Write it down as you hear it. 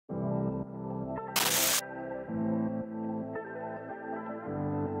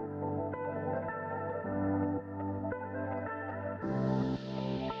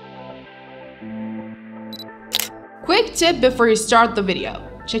quick tip before you start the video.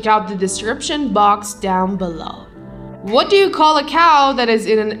 Check out the description box down below. What do you call a cow that is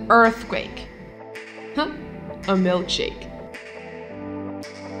in an earthquake? A milkshake.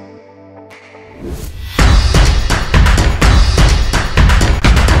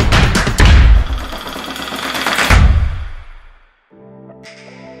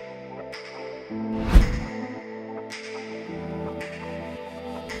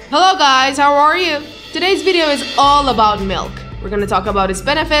 Hello guys, how are you? Today's video is all about milk. We're gonna talk about its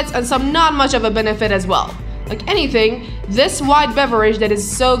benefits and some not much of a benefit as well. Like anything, this white beverage that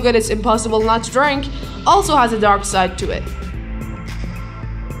is so good it's impossible not to drink also has a dark side to it.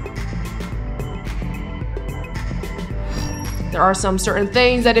 There are some certain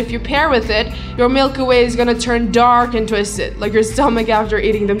things that if you pair with it, your Milky Way is gonna turn dark and twisted, like your stomach after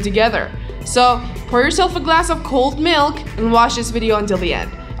eating them together. So, pour yourself a glass of cold milk and watch this video until the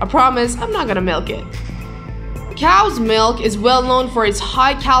end. I promise I'm not gonna milk it. Cow's milk is well known for its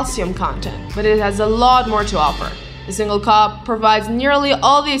high calcium content, but it has a lot more to offer. A single cup provides nearly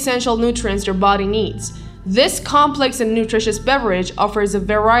all the essential nutrients your body needs. This complex and nutritious beverage offers a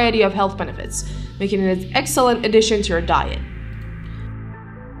variety of health benefits, making it an excellent addition to your diet.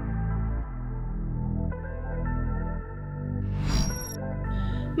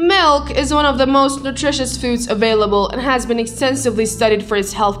 Milk is one of the most nutritious foods available and has been extensively studied for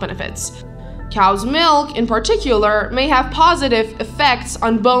its health benefits. Cow's milk, in particular, may have positive effects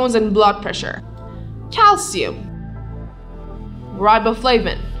on bones and blood pressure. Calcium,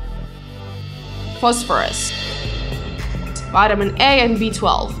 riboflavin, phosphorus, vitamin A and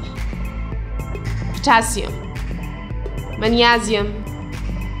B12, potassium, magnesium,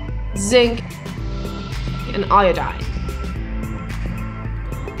 zinc, and iodine.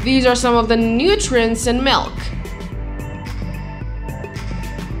 These are some of the nutrients in milk.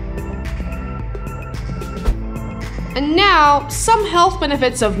 And now, some health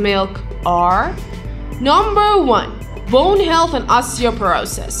benefits of milk are: Number 1. Bone health and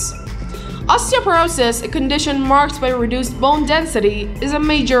osteoporosis. Osteoporosis, a condition marked by reduced bone density, is a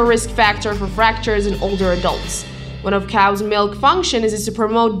major risk factor for fractures in older adults. One of cow's milk functions is to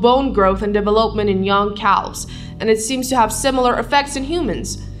promote bone growth and development in young cows, and it seems to have similar effects in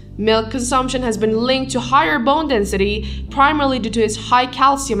humans. Milk consumption has been linked to higher bone density, primarily due to its high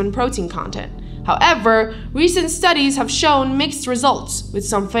calcium and protein content. However, recent studies have shown mixed results, with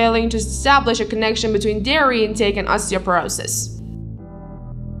some failing to establish a connection between dairy intake and osteoporosis.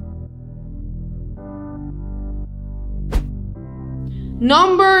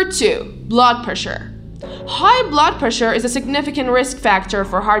 Number 2. Blood pressure. High blood pressure is a significant risk factor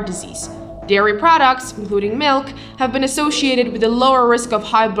for heart disease. Dairy products, including milk, have been associated with a lower risk of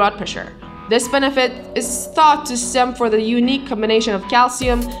high blood pressure. This benefit is thought to stem from the unique combination of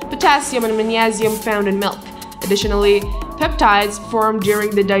calcium, potassium, and magnesium found in milk. Additionally, peptides formed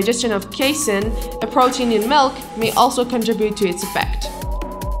during the digestion of casein, a protein in milk, may also contribute to its effect.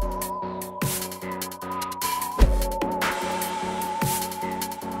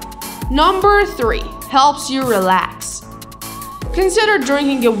 Number 3. Helps you relax. Consider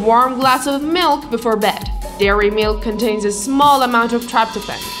drinking a warm glass of milk before bed. Dairy milk contains a small amount of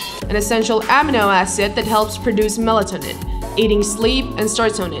tryptophan, an essential amino acid that helps produce melatonin, aiding sleep, and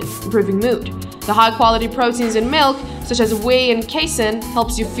serotonin, improving mood. The high-quality proteins in milk, such as whey and casein,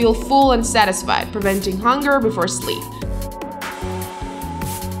 helps you feel full and satisfied, preventing hunger before sleep.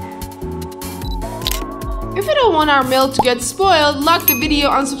 If you don't want our milk to get spoiled, like the video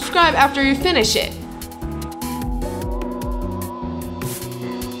and subscribe after you finish it.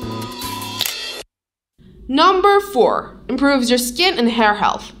 Number 4. Improves your skin and hair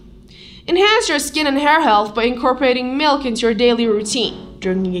health. Enhance your skin and hair health by incorporating milk into your daily routine.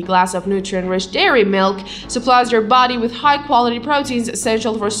 Drinking a glass of nutrient-rich dairy milk supplies your body with high-quality proteins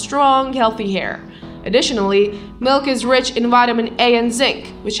essential for strong, healthy hair. Additionally, milk is rich in vitamin A and zinc,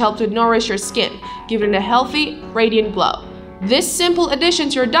 which help to nourish your skin, giving it a healthy, radiant glow. This simple addition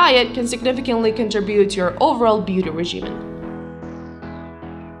to your diet can significantly contribute to your overall beauty regimen.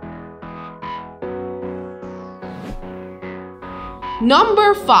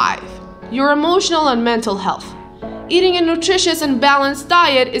 Number 5. Your emotional and mental health. Eating a nutritious and balanced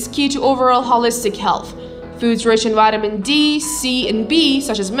diet is key to overall holistic health. Foods rich in vitamin D, C, and B,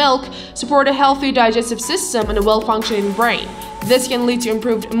 such as milk, support a healthy digestive system and a well-functioning brain. This can lead to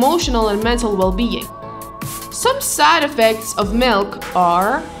improved emotional and mental well-being. Some side effects of milk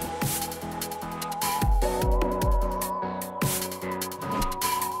are: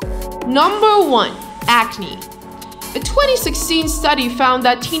 Number 1. Acne. A 2016 study found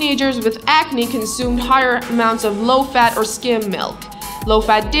that teenagers with acne consumed higher amounts of low-fat or skim milk.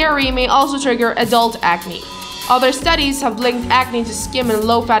 Low-fat dairy may also trigger adult acne. Other studies have linked acne to skim and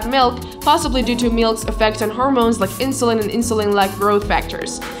low-fat milk, possibly due to milk's effect on hormones like insulin and insulin-like growth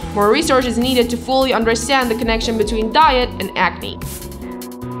factors. More research is needed to fully understand the connection between diet and acne.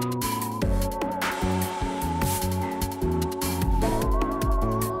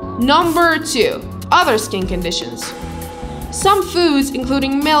 Number 2. Other skin conditions. Some foods,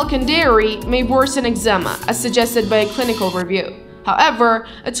 including milk and dairy, may worsen eczema, as suggested by a clinical review. However,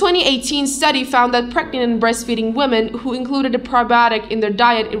 a 2018 study found that pregnant and breastfeeding women who included a probiotic in their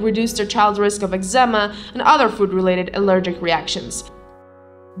diet reduced their child's risk of eczema and other food-related allergic reactions.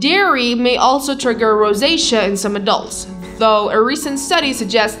 Dairy may also trigger rosacea in some adults, though a recent study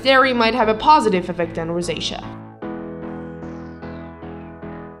suggests dairy might have a positive effect on rosacea.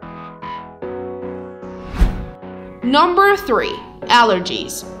 Number 3.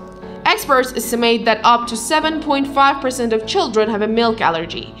 Allergies. Experts estimate that up to 7.5% of children have a milk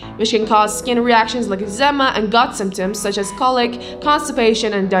allergy, which can cause skin reactions like eczema and gut symptoms such as colic,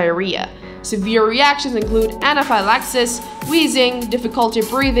 constipation, and diarrhea. Severe reactions include anaphylaxis, wheezing, difficulty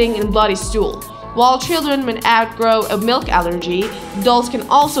breathing, and bloody stool. While children may outgrow a milk allergy, adults can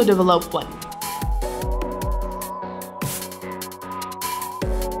also develop one.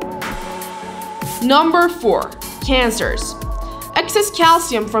 Number 4. Cancers. Excess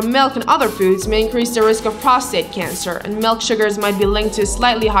calcium from milk and other foods may increase the risk of prostate cancer, and milk sugars might be linked to a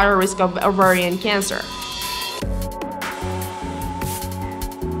slightly higher risk of ovarian cancer.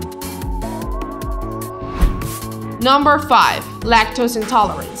 Number 5. Lactose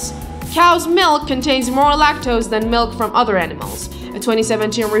intolerance. Cow's milk contains more lactose than milk from other animals. A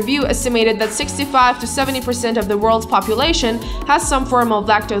 2017 review estimated that 65 to 70% of the world's population has some form of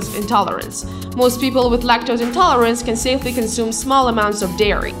lactose intolerance. Most people with lactose intolerance can safely consume small amounts of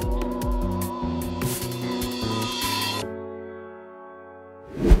dairy.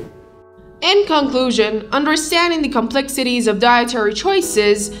 In conclusion, understanding the complexities of dietary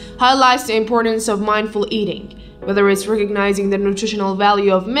choices highlights the importance of mindful eating. Whether it's recognizing the nutritional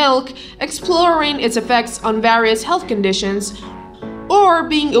value of milk, exploring its effects on various health conditions, or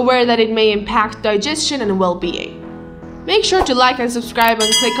being aware that it may impact digestion and well-being. Make sure to like and subscribe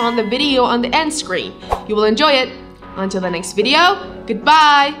and click on the video on the end screen. You will enjoy it. Until the next video,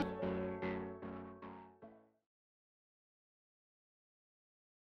 goodbye!